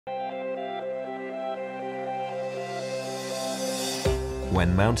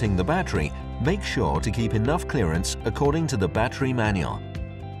When mounting the battery, make sure to keep enough clearance according to the battery manual.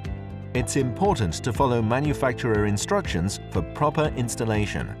 It's important to follow manufacturer instructions for proper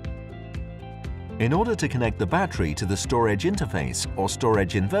installation. In order to connect the battery to the StorEdge interface or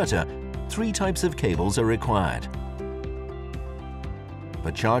StorEdge inverter, 3 types of cables are required.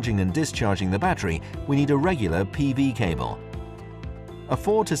 For charging and discharging the battery, we need a regular PV cable. A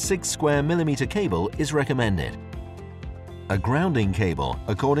 4 to 6 square millimeter cable is recommended. A grounding cable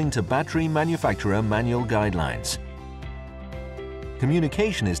according to battery manufacturer manual guidelines.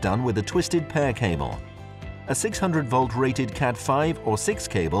 Communication is done with a twisted pair cable. A 600 volt rated Cat 5 or 6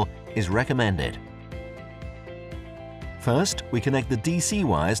 cable is recommended. First, we connect the DC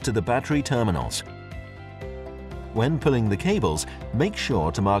wires to the battery terminals. When pulling the cables, make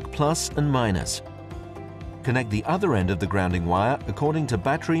sure to mark plus and minus. Connect the other end of the grounding wire according to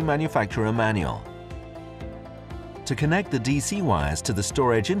battery manufacturer manual. To connect the DC wires to the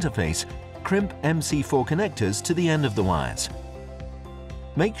StorEdge interface, crimp MC4 connectors to the end of the wires.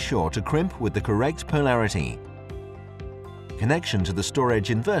 Make sure to crimp with the correct polarity. Connection to the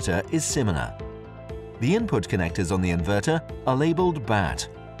StorEdge inverter is similar. The input connectors on the inverter are labeled BAT.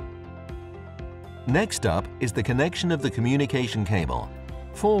 Next up is the connection of the communication cable.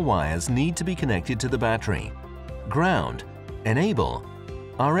 4 wires need to be connected to the battery: ground, enable,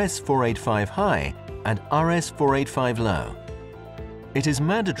 RS485 high and RS485 low. It is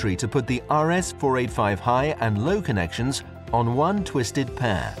mandatory to put the RS485 high and low connections on one twisted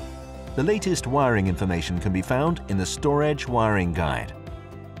pair. The latest wiring information can be found in the StorEdge wiring guide.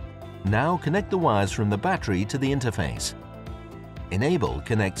 Now connect the wires from the battery to the interface. Enable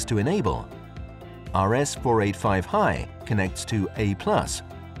connects to enable. RS485 high connects to A+.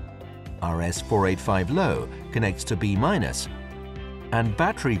 RS485 low connects to B-, and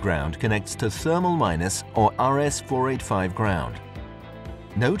battery ground connects to thermal minus or RS485 ground.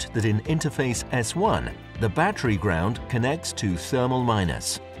 Note that in interface S1, the battery ground connects to thermal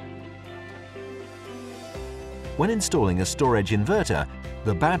minus. When installing a StorEdge inverter,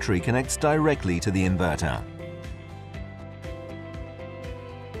 the battery connects directly to the inverter.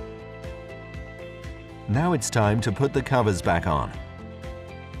 Now it's time to put the covers back on.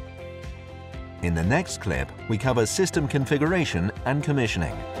 In the next clip, we cover system configuration and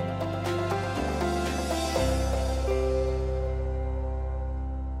commissioning.